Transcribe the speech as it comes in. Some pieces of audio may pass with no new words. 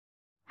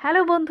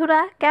Hello বন্ধুরা,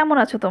 কেমন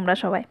আছো তোমরা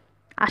সবাই?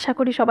 আশা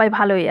করি সবাই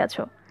ভালোই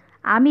আছো।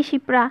 আমি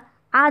শিপ্রা।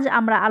 আজ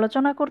আমরা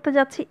আলোচনা করতে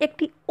যাচ্ছি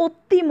একটি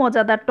অতি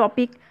মজাদার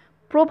টপিক,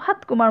 প্রভাত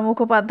কুমার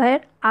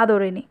মুখোপাধ্যায়ের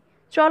আদরিণী।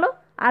 চলো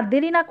আর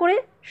দেরি না করে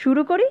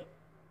শুরু করি।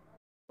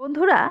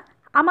 বন্ধুরা,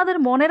 আমাদের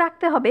মনে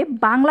রাখতে হবে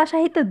বাংলা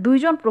সাহিত্যে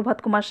দুইজন প্রভাত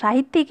কুমার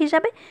সাহিত্যিক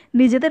হিসাবে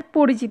নিজেদের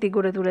পরিচিতি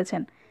গড়ে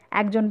তুলেছেন।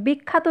 একজন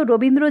বিখ্যাত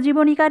রবীন্দ্র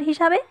জীবনীকার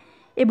হিসাবে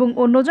এবং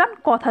অন্যজন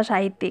কথা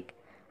সাহিত্যিক।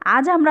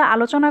 আজ আমরা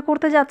আলোচনা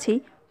করতে যাচ্ছি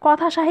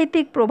কথা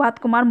সাহিত্যিক প্রভাত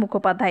কুমার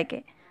মুখোপাধ্যায়কে।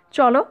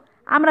 চলো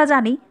আমরা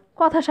জানি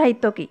কথা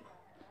সাহিত্য কী।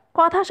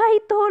 কথা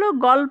সাহিত্য হলো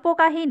গল্প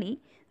কাহিনী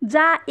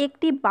যা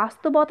একটি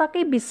বাস্তবতাকে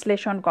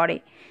বিশ্লেষণ করে।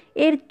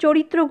 এর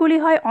চরিত্রগুলি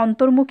হয়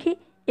অন্তর্মুখী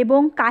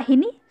এবং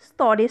কাহিনী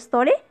স্তরে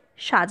স্তরে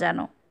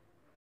সাজানো।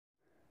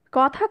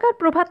 কথাকার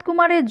প্রভাত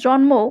কুমারের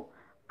জন্ম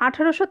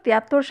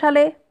 1873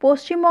 সালে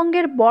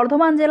পশ্চিমবঙ্গের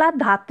বর্ধমান জেলার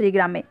ধাত্রী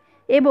গ্রামে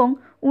এবং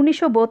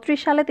 1932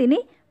 সালে তিনি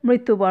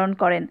মৃত্যুবরণ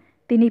করেন।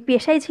 তিনি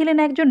পেশায় ছিলেন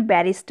একজন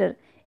ব্যারিস্টার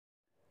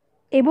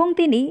এবং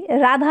তিনি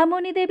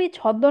রাধামণি দেবী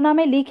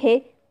ছদ্মনামে লিখে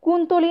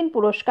কুন্তলীন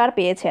পুরস্কার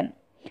পেয়েছেন।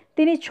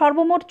 তিনি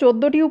সর্বমোট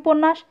 14টি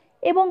উপন্যাস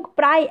এবং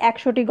প্রায়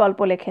 100টি গল্প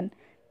লেখেন।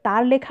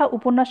 তার লেখা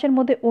উপন্যাসের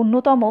মধ্যে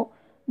অন্যতম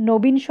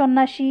নবীন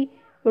সন্ন্যাসী,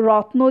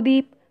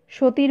 রত্নদ্বীপ,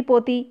 সতীর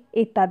পতি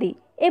ইত্যাদি,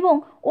 এবং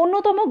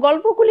অন্যতম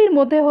গল্পগুলির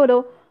মধ্যে হল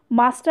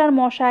মাস্টার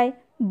মশাই,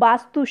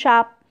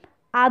 বাস্তুসাপ,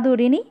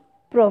 আদরিণী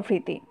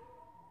প্রভৃতি।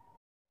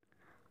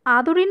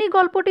 আদরিণী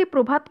গল্পটি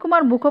প্রভাত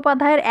কুমার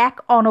মুখোপাধ্যায়ের এক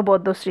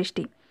অনবদ্য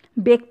সৃষ্টি।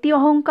 ব্যক্তি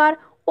অহংকার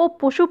ও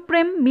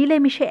পশুপ্রেম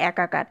মিলেমিশে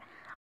একাকার।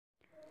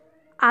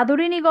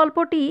 আদরিণী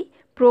গল্পটি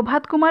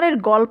প্রভাত কুমারের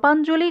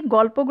গল্পাঞ্জলি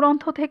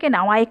গল্পগ্রন্থ থেকে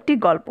নেওয়া একটি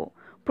গল্প।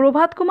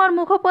 প্রভাত কুমার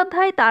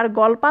মুখোপাধ্যায় তার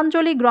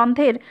গল্পাঞ্জলি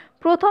গ্রন্থের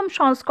প্রথম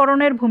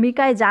সংস্করণের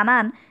ভূমিকায়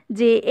জানান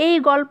যে এই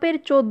গল্পের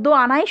 14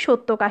 আনাই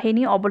সত্য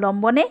কাহিনী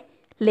অবলম্বনে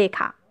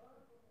লেখা।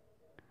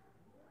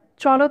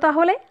 চলো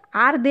তাহলে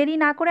আর দেরি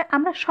না করে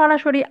আমরা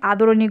সরাসরি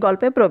আদরিণী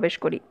গল্পে প্রবেশ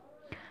করি।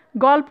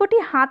 গল্পটি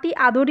হাতি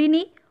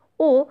আদরিণী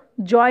ও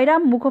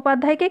জয়রাম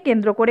মুখোপাধ্যায়কে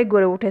কেন্দ্র করে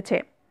গড়ে উঠেছে।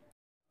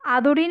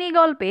 আদরিণী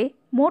গল্পে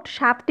মোট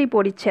 7টি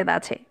পরিচ্ছেদ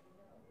আছে।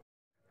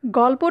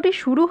 গল্পটি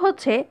শুরু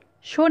হচ্ছে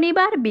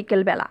শনিবার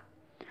বিকেলবেলা,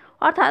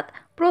 অর্থাৎ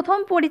প্রথম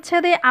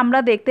পরিচ্ছেদে আমরা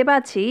দেখতে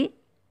পাচ্ছি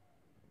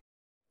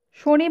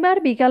শনিবার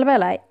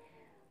বিকালবেলায়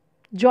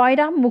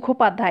জয়রাম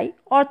মুখোপাধ্যায়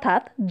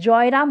অর্থাৎ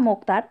জয়রাম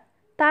মোক্তার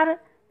তার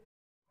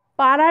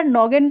পাড়ার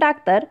নগেন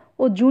ডাক্তার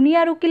ও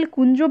জুনিয়র উকিল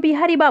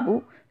কুঞ্জবিহারী বাবু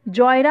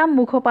জয়রাম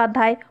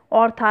মুখোপাধ্যায়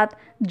অর্থাৎ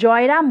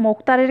জয়রাম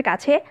মোক্তারের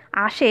কাছে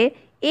আসে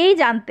এই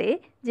জানতে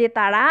যে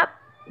তারা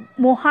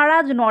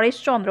মহারাজ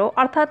নরেশচন্দ্র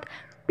অর্থাৎ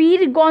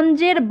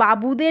পীরগঞ্জের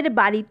বাবুদের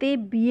বাড়িতে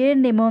বিয়ের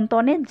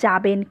নেমন্তন্নে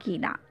যাবেন কি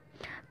না।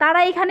 তারা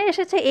এখানে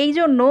এসেছে এই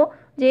জন্য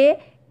যে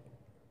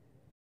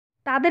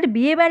তাদের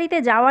বিয়ে বাড়িতে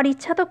যাওয়ার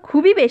ইচ্ছা তো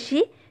খুবই বেশি,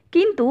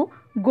 কিন্তু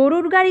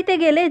গরুর গাড়িতে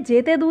গেলে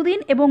যেতে 2 দিন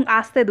এবং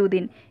আসতে 2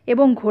 দিন,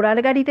 এবং ঘোড়ার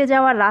গাড়িতে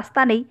যাওয়ার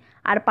রাস্তা নেই,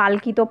 আর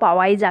পালকি তো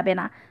পাওয়াই যাবে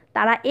না।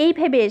 তারা এই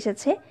ভেবে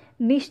এসেছে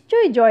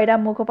নিশ্চয়ই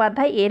জয়রাম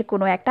মুখোপাধ্যায় এর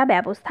কোনো একটা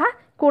ব্যবস্থা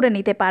করে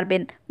নিতে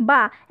পারবেন,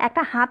 বা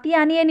একটা হাতি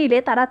আনিয়ে নিলে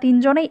তারা 3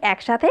 জনেই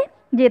একসাথে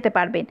যেতে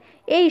পারবেন।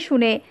 এই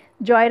শুনে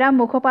জয়রাম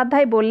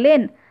মুখোপাধ্যায়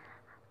বললেন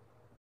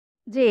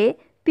যে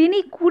তিনি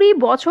 20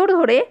 বছর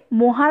ধরে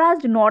মহারাজ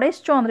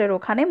নরেশচন্দ্রের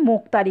ওখানে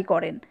মোক্তারি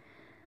করেন,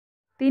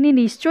 তিনি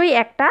নিশ্চয়ই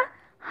একটা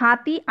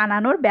হাতি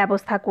আনানোর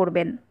ব্যবস্থা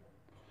করবেন।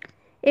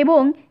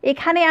 এবং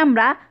এখানে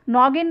আমরা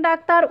নগেন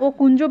ডাক্তার ও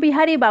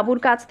কুঞ্জবিহারী বাবুর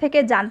কাছ থেকে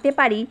জানতে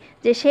পারি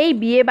যে সেই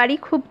বিয়ে বাড়ি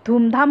খুব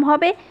ধুমধাম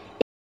হবে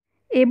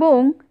এবং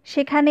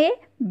সেখানে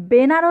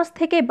বেনারস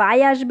থেকে বাই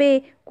আসবে,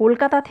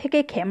 কলকাতা থেকে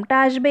খেমটা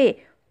আসবে,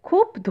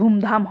 খুব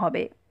ধুমধাম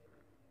হবে।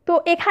 তো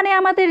এখানে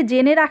আমাদের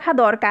জেনে রাখা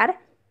দরকার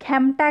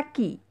খেমটা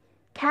কী।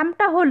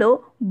 খেমটা হলো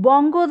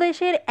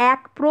বঙ্গদেশের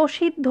এক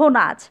প্রসিদ্ধ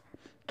নাচ।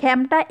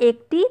 খেমটা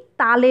একটি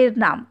তালের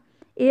নাম।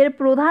 এর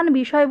প্রধান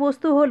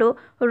বিষয়বস্তু হলো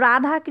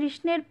রাধা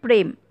কৃষ্ণের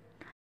প্রেম।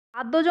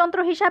 বাদ্যযন্ত্র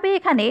হিসাবে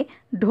এখানে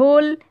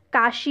ঢোল,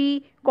 কাশি,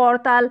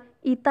 করতাল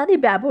ইত্যাদি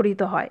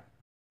ব্যবহৃত হয়।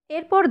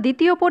 এরপর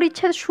দ্বিতীয়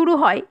পরিচ্ছেদ শুরু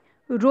হয়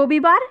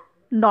রবিবার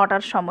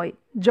 9টার সময়,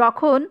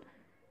 যখন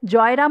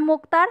জয়রাম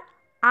মোক্তার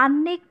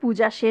আহ্নিক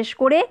পূজা শেষ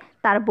করে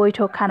তার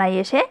বৈঠকখানায়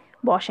এসে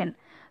বসেন।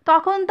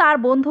 তখন তার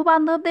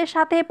বন্ধুবান্ধবদের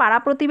সাথে, পাড়া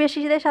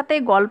প্রতিবেশীদের সাথে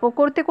গল্প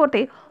করতে করতে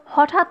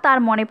হঠাৎ তার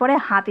মনে পড়ে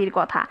হাতির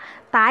কথা।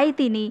 তাই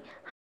তিনি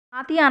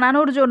হাতি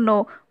আনানোর জন্য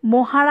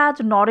মহারাজ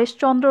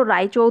নরেশচন্দ্র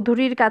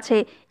রায়চৌধুরীর কাছে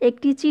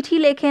একটি চিঠি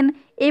লেখেন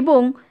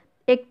এবং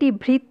একটি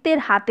ভৃত্যের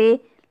হাতে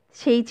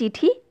সেই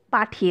চিঠি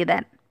পাঠিয়ে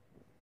দেন।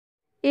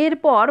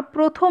 এরপর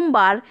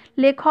প্রথমবার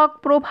লেখক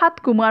প্রভাত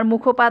কুমার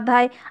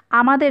মুখোপাধ্যায়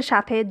আমাদের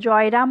সাথে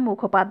জয়রাম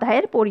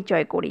মুখোপাধ্যায়ের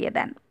পরিচয় করিয়ে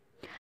দেন।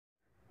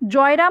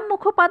 জয়রাম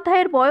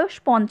মুখোপাধ্যায়ের বয়স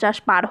 50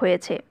 পার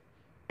হয়েছে।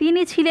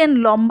 তিনি ছিলেন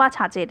লম্বা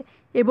ছাঁচের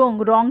এবং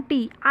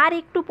রঙটি আর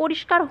একটু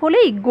পরিষ্কার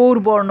হলেই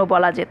গৌরবর্ণ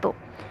বলা যেত।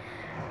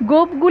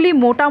 গোঁফগুলি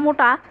মোটা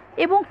মোটা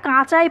এবং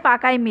কাঁচায়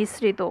পাকায়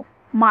মিশ্রিত।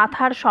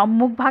 মাথার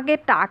সম্মুখভাগে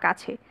টাক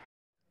আছে।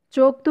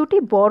 চোখ দুটি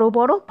বড়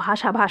বড়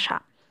ভাসা ভাসা।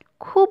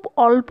 খুব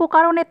অল্প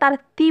কারণে তার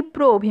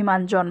তীব্র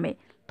অভিমান জন্মে,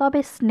 তবে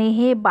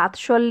স্নেহে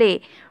বাৎসল্যে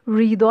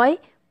হৃদয়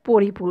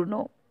পরিপূর্ণ।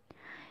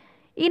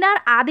 ইনার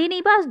আদি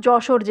নিবাস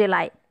যশোর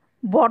জেলায়,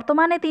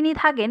 বর্তমানে তিনি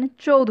থাকেন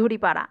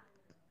চৌধুরীপাড়া।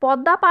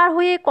 পদ্মা পার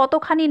হয়ে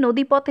কতখানি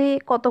নদীপথে,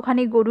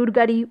 কতখানি গরুর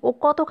গাড়ি ও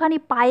কতখানি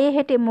পায়ে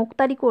হেঁটে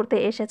মুক্তারি করতে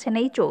এসেছেন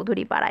এই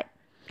চৌধুরীপাড়ায়।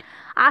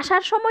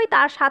 আসার সময়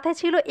তার সাথে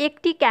ছিল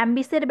একটি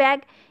ক্যাম্বিসের ব্যাগ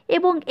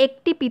এবং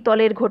একটি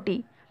পিতলের ঘটি।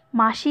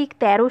 মাসিক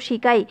 13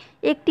 শিকায়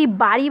একটি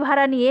বাড়ি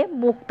ভাড়া নিয়ে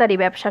মুক্তারি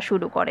ব্যবসা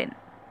শুরু করেন।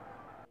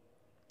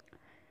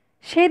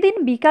 সেদিন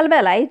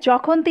বিকালবেলায়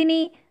যখন তিনি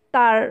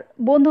তার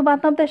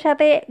বন্ধুবান্ধবদের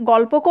সাথে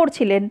গল্প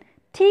করছিলেন,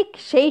 ঠিক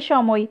সেই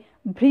সময়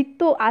ভৃত্য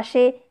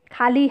আসে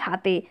খালি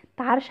হাতে।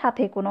 তার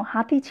সাথে কোনো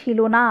হাতি ছিল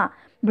না।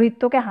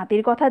 ভৃত্যকে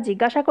হাতির কথা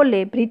জিজ্ঞাসা করলে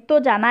ভৃত্য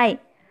জানায়,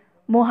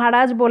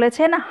 মহারাজ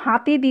বলেছেন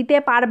হাতি দিতে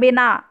পারবে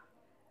না,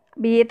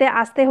 বিয়েতে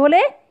আসতে হলে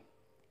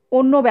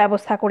অন্য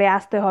ব্যবস্থা করে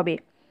আসতে হবে।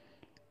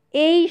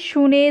 এই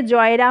শুনে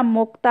জয়রাম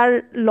মোক্তার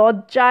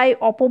লজ্জায়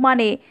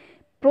অপমানে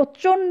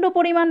প্রচণ্ড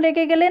পরিমাণ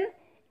রেগে গেলেন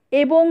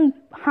এবং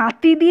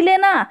হাতি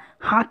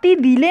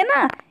দিলে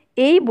না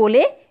এই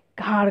বলে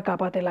ঘাড়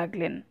কাঁপাতে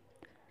লাগলেন।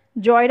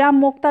 জয়রাম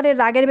মোক্তারের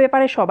রাগের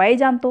ব্যাপারে সবাই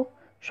জানত।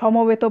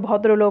 সমবেত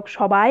ভদ্রলোক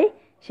সবাই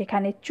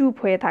সেখানে চুপ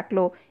হয়ে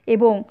থাকলো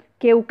এবং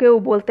কেউ কেউ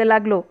বলতে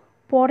লাগলো,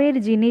 পরের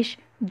জিনিস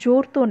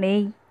জোর তো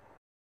নেই,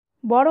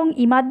 বরং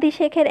ইমাদ্দি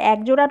শেখের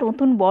একজোড়া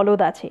নতুন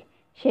বলদ আছে,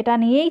 সেটা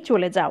নিয়েই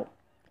চলে যাও।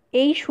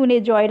 এই শুনে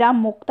জয়রাম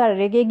মোক্তার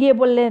রেগে গিয়ে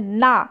বললেন,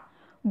 না,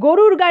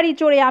 গরুর গাড়ি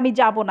চড়ে আমি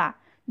যাব না।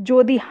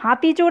 যদি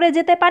হাতি চড়ে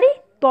যেতে পারি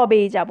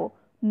তবেই যাব,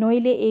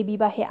 নইলে এই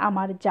বিবাহে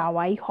আমার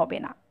যাওয়াই হবে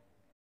না।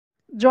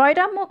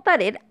 জয়রাম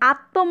মোক্তারের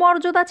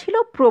আত্মমর্যাদা ছিল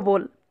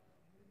প্রবল।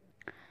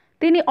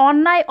 তিনি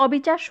অন্যায়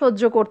অবিচার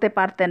সহ্য করতে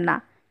পারতেন না।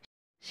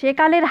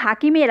 সেকালের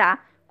হাকিমেরা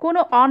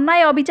কোনো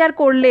অন্যায় অবিচার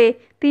করলে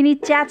তিনি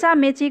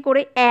চেঁচামেচি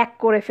করে এক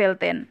করে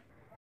ফেলতেন।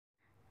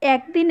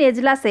 একদিন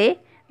এজলাসে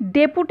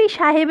ডেপুটি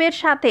সাহেবের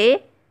সাথে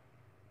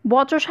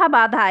বচসা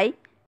বাধায়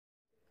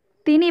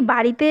তিনি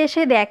বাড়িতে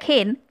এসে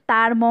দেখেন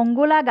তার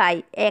মঙ্গলা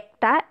গায়ে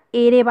একটা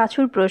এঁড়ে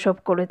বাছুর প্রসব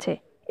করেছে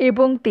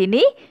এবং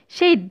তিনি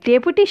সেই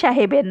ডেপুটি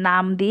সাহেবের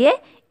নাম দিয়ে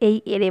এই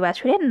এঁড়ে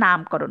বাছুরের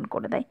নামকরণ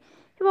করে দেয়।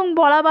 এবং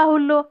বলা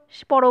বাহুল্য,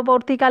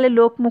 পরবর্তীকালে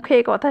লোক মুখে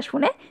কথা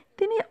শুনে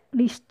তিনি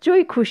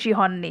নিশ্চয়ই খুশি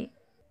হননি।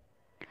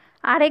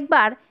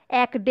 আরেকবার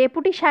এক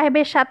ডেপুটি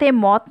সাহেবের সাথে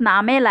মত না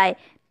মেলায়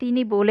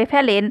তিনি বলে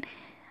ফেলেন,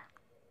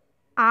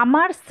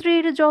 আমার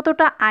স্ত্রীর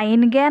যতটা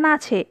আইন জ্ঞান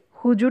আছে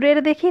হুজুরের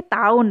দেখি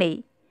তাও নেই।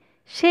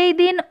 সেই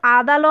দিন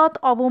আদালত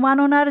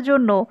অবমাননার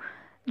জন্য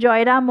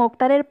জয়রাম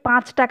মোক্তারের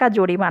 5 টাকা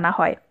জরিমানা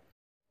হয়,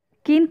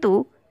 কিন্তু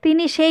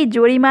তিনি সেই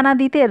জরিমানা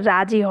দিতে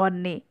রাজি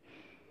হননি।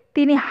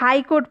 তিনি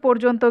হাইকোর্ট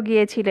পর্যন্ত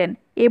গিয়েছিলেন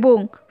এবং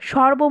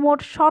সর্বমোট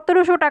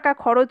 1700 টাকা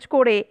খরচ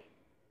করে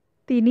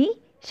তিনি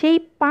সেই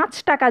 5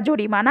 টাকা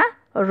জরিমানা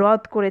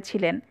রদ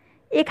করেছিলেন।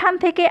 এখান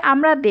থেকে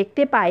আমরা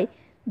দেখতে পাই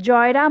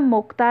জয়রাম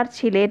মোক্তার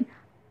ছিলেন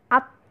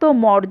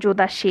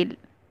আত্মমর্যাদাশীল,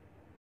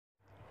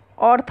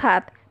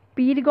 অর্থাৎ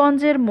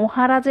পীরগঞ্জের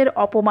মহারাজের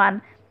অপমান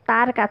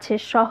তার কাছে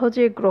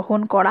সহজে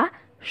গ্রহণ করা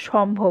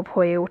সম্ভব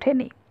হয়ে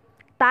ওঠেনি।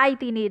 তাই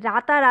তিনি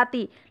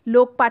রাতারাতি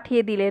লোক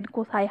পাঠিয়ে দিলেন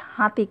কোথায়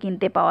হাতি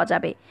কিনতে পাওয়া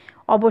যাবে।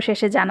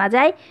 অবশেষে জানা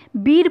যায়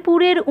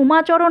বীরপুরের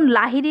উমাচরণ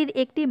লাহিড়ীর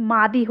একটি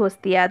মাদি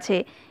হস্তি আছে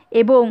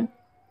এবং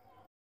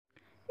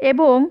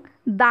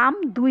দাম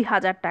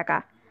 2000 টাকা।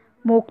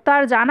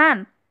 মোক্তার জানান,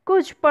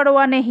 কুছ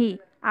পরোয়া নেহি,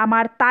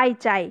 আমার তাই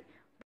চাই।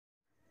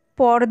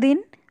 পরদিন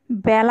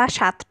বেলা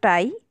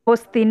 7টায়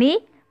হস্তিনী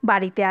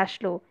বাড়িতে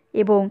আসলো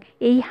এবং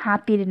এই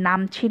হাতির নাম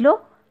ছিল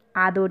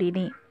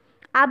আদরিনী।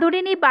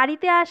 আদরিনী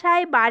বাড়িতে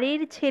আসায়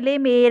বাড়ির ছেলে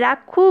মেয়েরা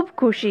খুব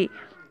খুশি।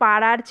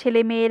 পাড়ার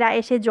ছেলে মেয়েরা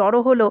এসে জড়ো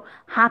হলো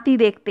হাতি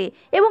দেখতে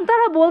এবং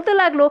তারা বলতে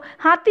লাগলো,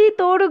 হাতি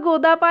তোর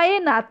গোদা পায়ে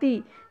নাতি।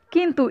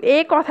 কিন্তু এ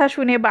কথা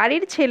শুনে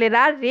বাড়ির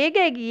ছেলেরা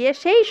রেগে গিয়ে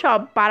সেই সব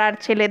পাড়ার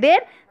ছেলেদের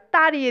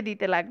তাড়িয়ে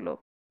দিতে লাগলো।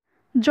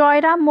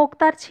 জয়রাম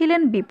মোক্তার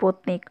ছিলেন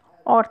বিপত্নিক,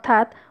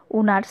 অর্থাৎ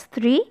উনার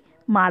স্ত্রী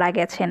মারা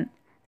গেছেন।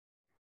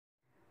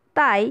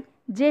 তাই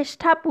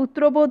জ্যেষ্ঠা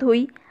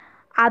পুত্রবধূই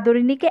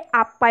আদরিনীকে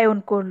আপ্যায়ন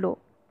করল।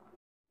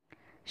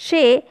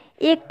 সে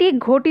একটি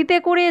ঘটিতে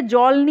করে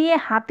জল নিয়ে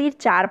হাতির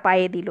 4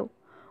 পায়ে দিল।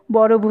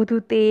 বরবধূ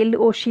তেল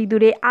ও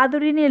সিঁদুরে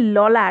আদরিনীর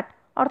ললাট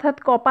অর্থাৎ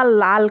কপাল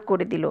লাল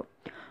করে দিল।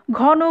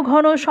 ঘন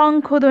ঘন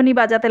শঙ্খধ্বনি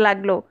বাজাতে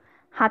লাগলো।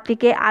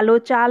 হাতিকে আলো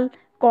চাল,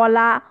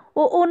 কলা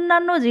ও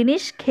অন্যান্য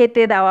জিনিস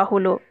খেতে দেওয়া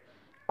হলো।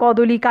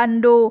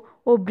 কদলীকাণ্ড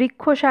ও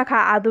বৃক্ষশাখা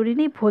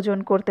আদরিনী ভোজন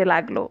করতে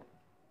লাগলো।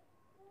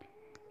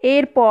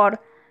 এরপর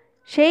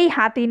সেই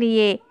হাতি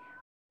নিয়ে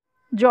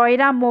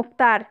জয়রাম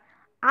মোক্তার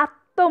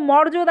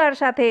আত্মমর্যাদার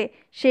সাথে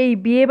সেই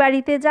বিয়ে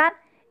বাড়িতে যান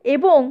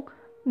এবং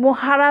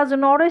মহারাজ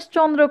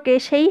নরেশচন্দ্রকে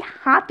সেই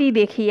হাতি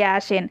দেখিয়ে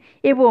আসেন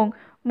এবং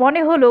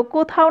মনে হলো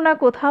কোথাও না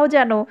কোথাও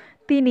যেন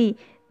তিনি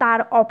তার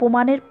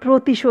অপমানের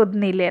প্রতিশোধ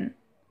নিলেন।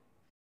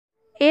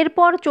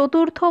 এরপর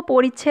চতুর্থ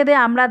পরিচ্ছেদে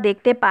আমরা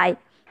দেখতে পাই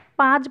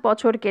 5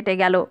 বছর কেটে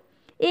গেল।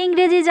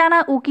 ইংরেজি জানা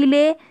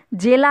উকিলে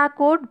জেলা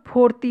কোর্ট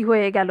ভর্তি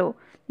হয়ে গেল।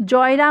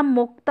 জয়রাম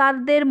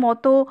মোক্তারদের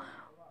মতো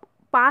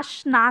পাশ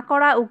না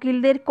করা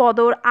উকিলদের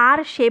কদর আর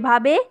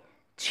সেভাবে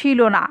ছিল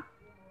না।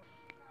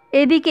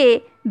 এদিকে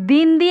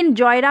দিন দিন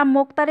জয়রাম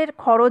মোক্তারের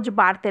খরচ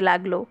বাড়তে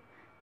লাগলো।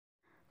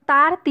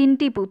 তার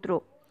 3টি পুত্র,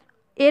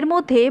 এর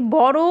মধ্যে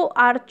বড়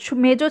আর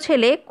মেজ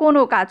ছেলে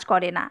কোনো কাজ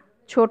করে না,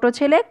 ছোট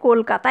ছেলে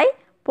কলকাতায়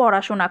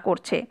পড়াশোনা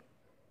করছে।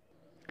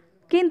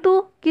 কিন্তু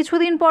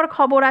কিছুদিন পর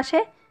খবর আসে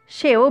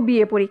সেও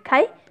বিয়ে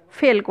পরীক্ষায়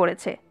ফেল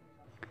করেছে।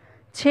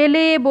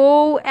 ছেলে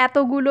বউ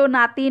এতগুলো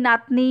নাতি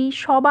নাতনি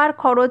সবার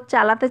খরচ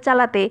চালাতে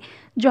চালাতে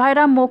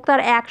জয়রাম মোক্তার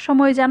এক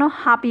সময় যেন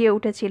হাঁপিয়ে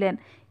উঠেছিলেন।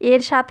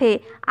 এর সাথে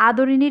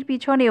আদরিনীর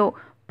পিছনেও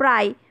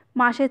প্রায়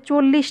মাসে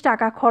 40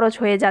 টাকা খরচ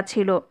হয়ে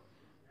যাচ্ছিল।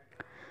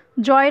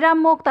 জয়রাম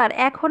মোক্তার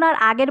এখন আর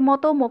আগের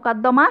মতো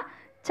মোকদ্দমা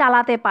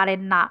চালাতে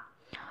পারেন না।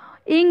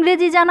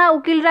 ইংরেজি জানা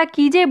উকিলরা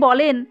কী যে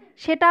বলেন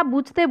সেটা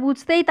বুঝতে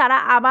বুঝতেই তারা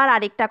আবার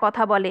আরেকটা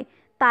কথা বলে,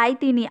 তাই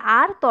তিনি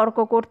আর তর্ক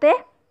করতে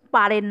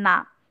পারেন না।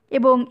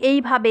 এবং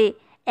এইভাবে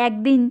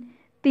একদিন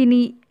তিনি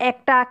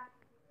একটা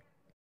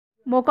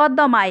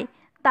মোকদ্দমায়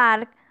তার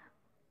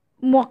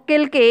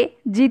মক্কেলকে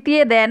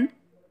জিতিয়ে দেন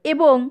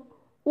এবং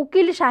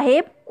উকিল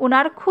সাহেব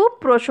ওনার খুব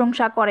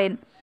প্রশংসা করেন।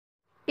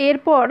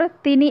 এরপর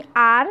তিনি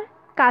আর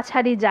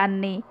কাছারি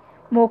যাননি,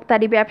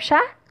 মোক্তারি ব্যবসা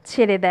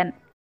ছেড়ে দেন।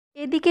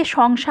 এদিকে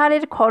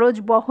সংসারের খরচ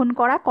বহন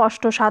করা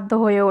কষ্টসাধ্য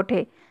হয়ে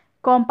ওঠে।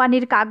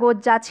 কোম্পানির কাগজ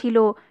যা ছিল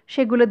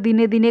সেগুলো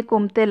দিনে দিনে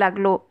কমতে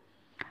লাগলো।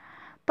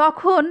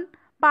 তখন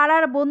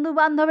পাড়ার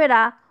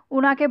বন্ধুবান্ধবেরা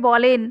ওনাকে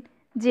বলেন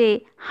যে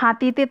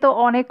হাতিতে তো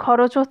অনেক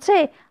খরচ হচ্ছে,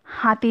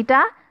 হাতিটা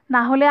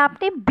না হলে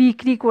আপনি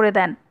বিক্রি করে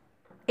দেন।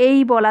 এই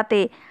বলাতে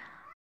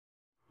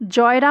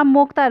জয়রাম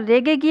মোক্তার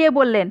রেগে গিয়ে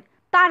বললেন,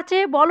 তার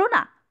চেয়ে বলো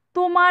না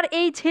তোমার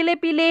এই ছেলে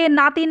পিলে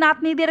নাতি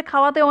নাতনিদের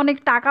খাওয়াতে অনেক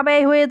টাকা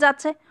ব্যয় হয়ে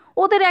যাচ্ছে,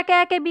 ওদের একে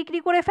একে বিক্রি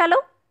করে ফেলো।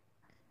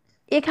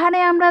 এখানে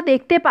আমরা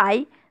দেখতে পাই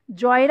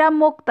জয়রাম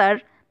মোক্তার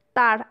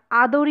তার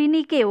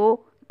আদরিনীকেও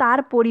তার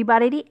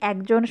পরিবারেরই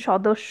একজন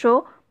সদস্য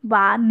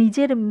বা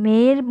নিজের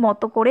মেয়ের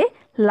মতো করে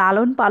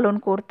লালন পালন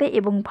করতে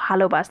এবং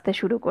ভালোবাসতে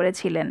শুরু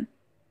করেছিলেন।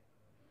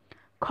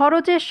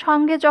 খরচের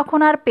সঙ্গে যখন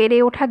আর পেরে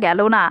ওঠা গেল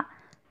না,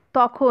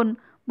 তখন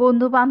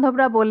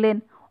বন্ধুবান্ধবরা বললেন,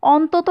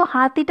 অন্তত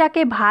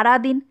হাতিটাকে ভাড়া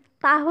দিন,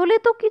 তাহলে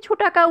তো কিছু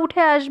টাকা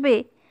উঠে আসবে।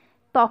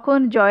 তখন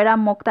জয়রাম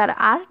মোক্তার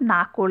আর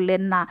না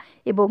করলেন না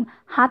এবং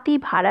হাতি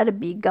ভাড়ার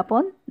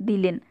বিজ্ঞাপন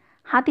দিলেন।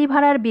 হাতি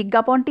ভাড়ার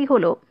বিজ্ঞাপনটি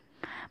হলো,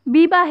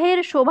 বিবাহের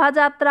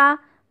শোভাযাত্রা,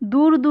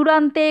 দূর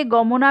দূরান্তে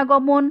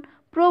গমনাগমন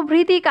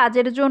প্রভৃতি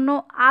কাজের জন্য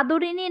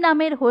আদরিনী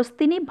নামের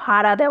হস্তিনী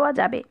ভাড়া দেওয়া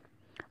যাবে।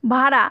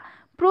 ভাড়া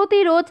প্রতি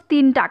রোজ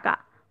 3 টাকা,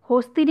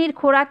 হস্তিনীর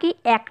খোরাকি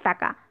 1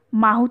 টাকা,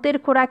 মাহুতের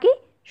খোরাকি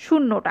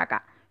 0 টাকা,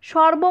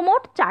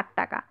 সর্বমোট 4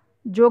 টাকা।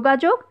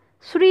 যোগাযোগ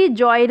শ্রী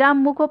জয়রাম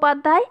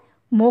মুখোপাধ্যায়,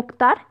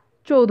 মোক্তার,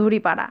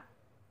 চৌধুরীপাড়া।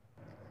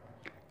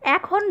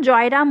 এখন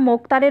জয়রাম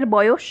মোক্তারের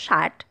বয়স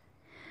 60।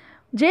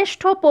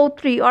 জ্যেষ্ঠ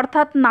পৌত্রী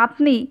অর্থাৎ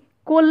নাতনি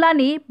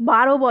কল্যাণী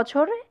 12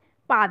 বছরে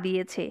পা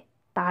দিয়েছে,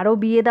 তারও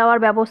বিয়ে দেওয়ার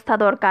ব্যবস্থা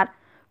দরকার।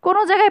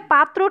 কোনো জায়গায়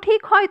পাত্র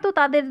ঠিক হয় তো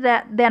তাদের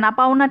দেনা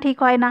পাওনা ঠিক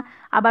হয় না,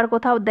 আবার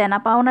কোথাও দেনা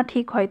পাওনা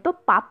ঠিক হয় তো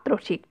পাত্র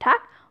ঠিকঠাক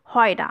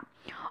হয় না।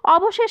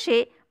 অবশেষে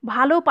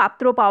ভালো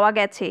পাত্র পাওয়া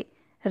গেছে।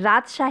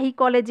 রাজশাহী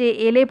কলেজে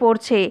এলে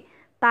পড়ছে,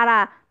 তারা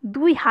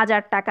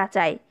 2000 টাকা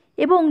চায়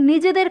এবং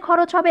নিজেদের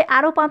খরচ হবে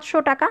আরও 500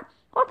 টাকা,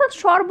 অর্থাৎ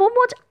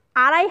সর্বমোট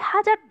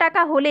 2500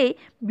 টাকা হলে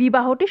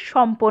বিবাহটি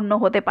সম্পন্ন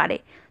হতে পারে।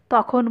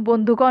 তখন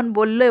বন্ধুগণ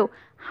বললেও,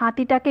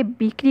 হাতিটাকে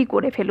বিক্রি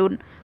করে ফেলুন।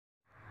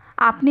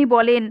 আপনি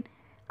বলেন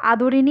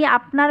আদরিনী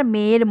আপনার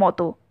মেয়ের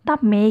মতো, তা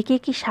মেয়েকে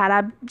কি সারা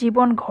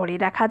জীবন ঘরে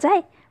রাখা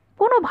যায়?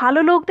 কোনো ভালো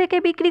লোক দেখে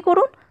বিক্রি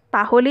করুন,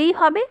 তাহলেই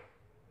হবে।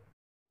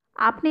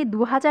 আপনি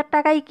 2000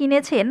 টাকায়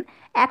কিনেছেন,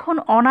 এখন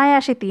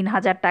অনায়াসে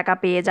 3000 টাকা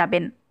পেয়ে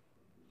যাবেন।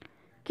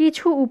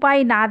 কিছু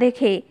উপায় না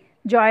দেখে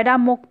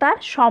জয়রাম মোক্তার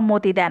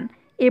সম্মতি দেন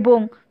এবং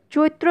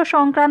চৈত্র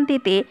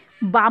সংক্রান্তিতে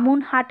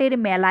বামুনহাটের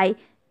মেলায়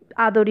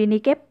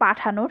আদরিনীকে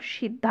পাঠানোর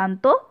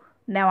সিদ্ধান্ত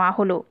নেওয়া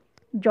হলো।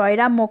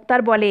 জয়রাম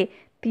মোক্তার বলে,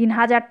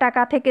 3000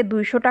 টাকা থেকে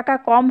 200 টাকা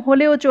কম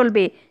হলেও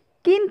চলবে,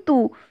 কিন্তু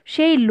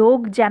সেই লোক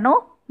যেন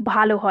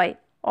ভালো হয়।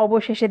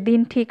 অবশেষে দিন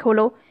ঠিক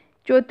হলো।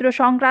 চৈত্র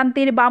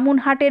সংক্রান্তির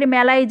বামুনহাটের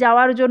মেলায়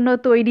যাওয়ার জন্য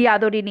তৈরি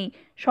আদরিনী,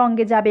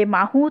 সঙ্গে যাবে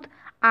মাহুত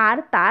আর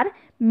তার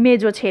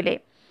মেজ ছেলে।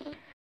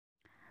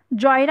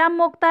 জয়রাম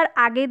মোক্তার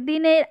আগের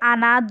দিনের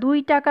আনা 2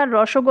 টাকার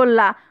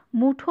রসগোল্লা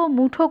মুঠো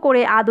মুঠো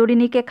করে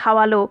আদরিনীকে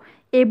খাওয়ালো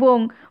এবং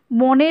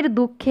মনের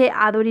দুঃখে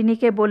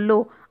আদরিনীকে বলল,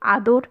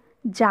 আদর,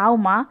 যাও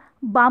মা,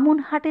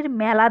 বামুনহাটের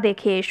মেলা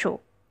দেখে এসো।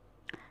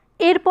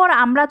 এরপর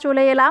আমরা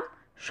চলে এলাম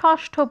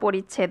 6ষ্ঠ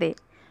পরিচ্ছেদে।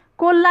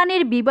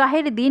 কল্যাণীর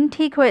বিবাহের দিন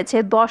ঠিক হয়েছে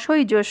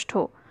 10ই জ্যৈষ্ঠ।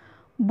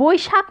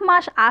 বৈশাখ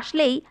মাস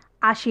আসলেই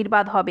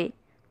আশীর্বাদ হবে।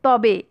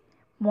 তবে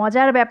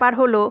মজার ব্যাপার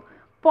হলো,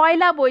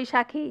 পয়লা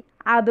বৈশাখে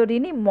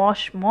আদরিনী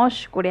মশ মশ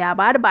করে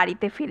আবার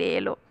বাড়িতে ফিরে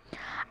এলো।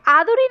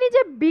 আদরিনী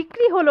যে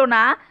বিক্রি হলো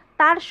না,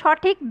 তার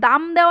সঠিক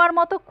দাম দেওয়ার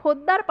মতো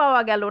খদ্দের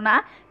পাওয়া গেল না,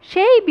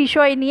 সেই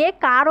বিষয় নিয়ে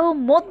কারো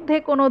মধ্যে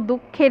কোনো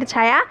দুঃখের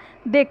ছায়া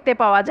দেখতে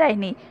পাওয়া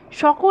যায়নি।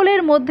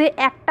 সকলের মধ্যে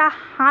একটা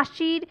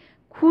হাসির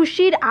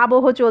খুশির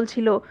আবহ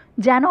চলছিল,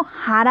 যেন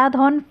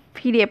হারাধন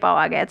ফিরে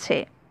পাওয়া গেছে।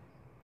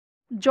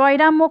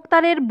 জয়রাম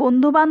মোক্তারের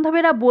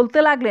বন্ধুবান্ধবেরা বলতে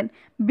লাগলেন,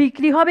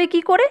 বিক্রি হবে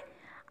কি করে?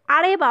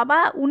 আরে বাবা,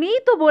 উনিই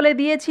তো বলে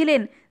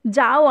দিয়েছিলেন,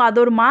 যাও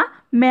আদর মা,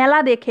 মেলা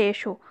দেখে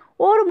এসো।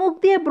 ওর মুখ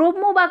দিয়ে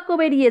ব্রহ্মবাক্য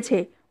বেরিয়েছে।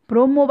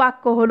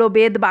 ব্রহ্মবাক্য হলো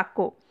বেদ বাক্য।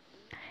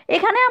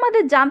 এখানে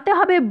আমাদের জানতে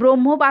হবে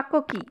ব্রহ্মবাক্য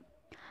কি।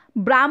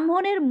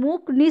 ব্রাহ্মণের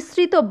মুখ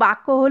নিঃসৃত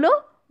বাক্য হলো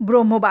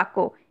ব্রহ্মবাক্য,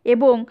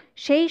 এবং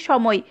সেই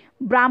সময়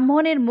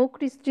ব্রাহ্মণের মুখ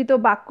নিঃসৃত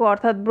বাক্য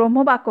অর্থাৎ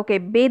ব্রহ্মবাক্যকে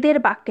বেদের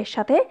বাক্যের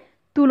সাথে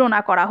তুলনা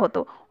করা হতো।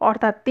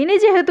 অর্থাৎ তিনি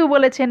যেহেতু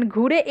বলেছেন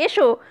ঘুরে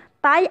এসো,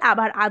 তাই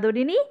আবার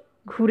আদরিনী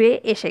ঘুরে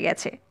এসে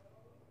গেছে।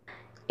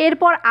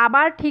 এরপর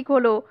আবার ঠিক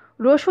হলো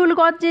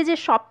রসুলগঞ্জে যে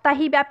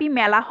সপ্তাহীব্যাপী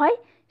মেলা হয়,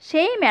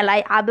 সেই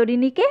মেলায়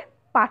আদরিনীকে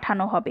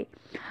পাঠানো হবে।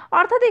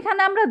 অর্থাৎ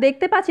এখানে আমরা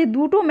দেখতে পাচ্ছি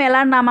দুটো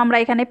মেলার নাম আমরা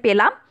এখানে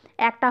পেলাম।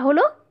 একটা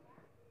হলো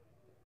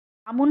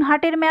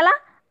বামুনহাটের মেলা,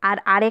 আর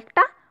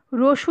আরেকটা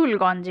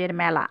রসুলগঞ্জের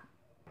মেলা।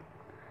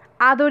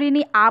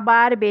 আদরিনী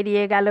আবার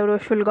বেরিয়ে গেল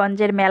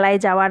রসুলগঞ্জের মেলায়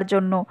যাওয়ার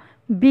জন্য,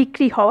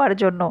 বিক্রি হওয়ার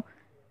জন্য।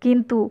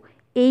 কিন্তু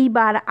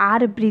এইবার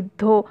আর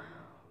বৃদ্ধ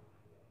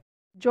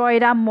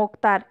জয়রাম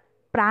মোক্তার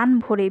প্রাণ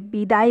ভরে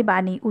বিদায়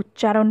বাণী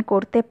উচ্চারণ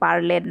করতে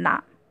পারলেন না।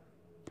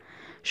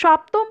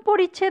 সপ্তম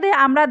পরিচ্ছেদে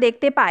আমরা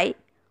দেখতে পাই,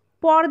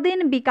 পরদিন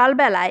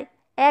বিকালবেলায়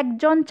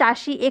একজন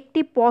চাষি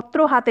একটি পত্র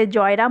হাতে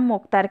জয়রাম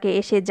মোক্তারকে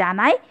এসে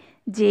জানায়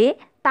যে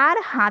তার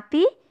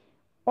হাতি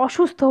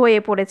অসুস্থ হয়ে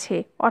পড়েছে,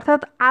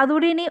 অর্থাৎ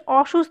আদরিনী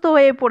অসুস্থ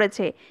হয়ে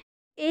পড়েছে।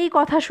 এই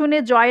কথা শুনে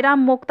জয়রাম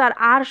মোক্তার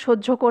আর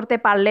সহ্য করতে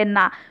পারলেন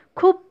না।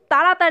 খুব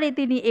তাড়াতাড়ি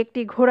তিনি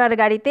একটি ঘোড়ার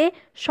গাড়িতে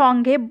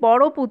সঙ্গে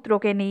বড়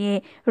পুত্রকে নিয়ে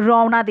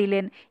রওনা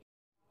দিলেন,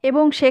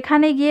 এবং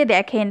সেখানে গিয়ে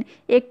দেখেন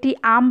একটি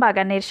আম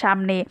বাগানের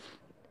সামনে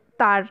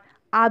তার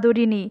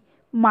আদরিনী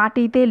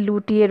মাটিতে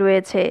লুটিয়ে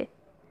রয়েছে।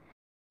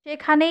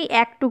 সেখানেই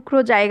এক টুকরো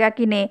জায়গা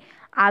কিনে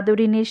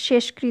আদরিনীর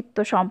শেষকৃত্য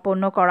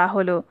সম্পন্ন করা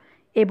হলো,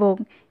 এবং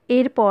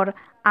এরপর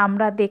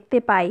আমরা দেখতে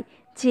পাই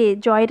যে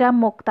জয়রাম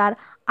মোক্তার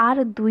আর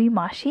 2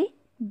 মাসই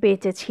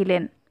বেঁচে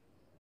ছিলেন।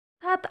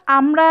 অর্থাৎ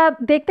আমরা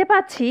দেখতে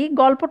পাচ্ছি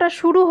গল্পটা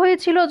শুরু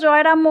হয়েছিল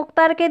জয়রাম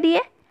মোক্তারকে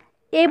দিয়ে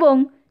এবং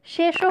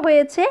শেষও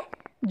হয়েছে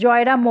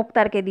জয়রাম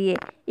মোক্তারকে দিয়ে।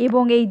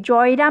 এবং এই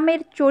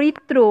জয়রামের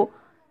চরিত্র,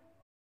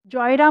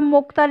 জয়রাম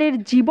মোক্তারের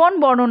জীবন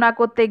বর্ণনা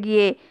করতে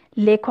গিয়ে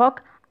লেখক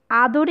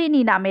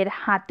আদরিনী নামের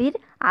হাতির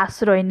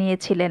আশ্রয়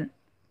নিয়েছিলেন,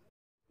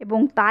 এবং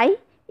তাই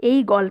এই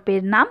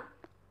গল্পের নাম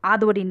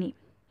আদরিনী।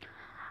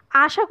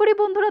 আশা করি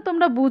বন্ধুরা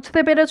তোমরা বুঝতে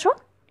পেরেছ।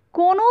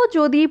 কোনো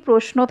যদি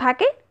প্রশ্ন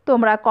থাকে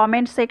তোমরা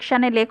কমেন্ট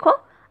সেকশানে লেখো,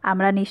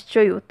 আমরা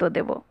নিশ্চয়ই উত্তর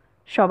দেব।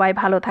 সবাই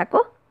ভালো থাকো,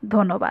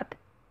 ধন্যবাদ।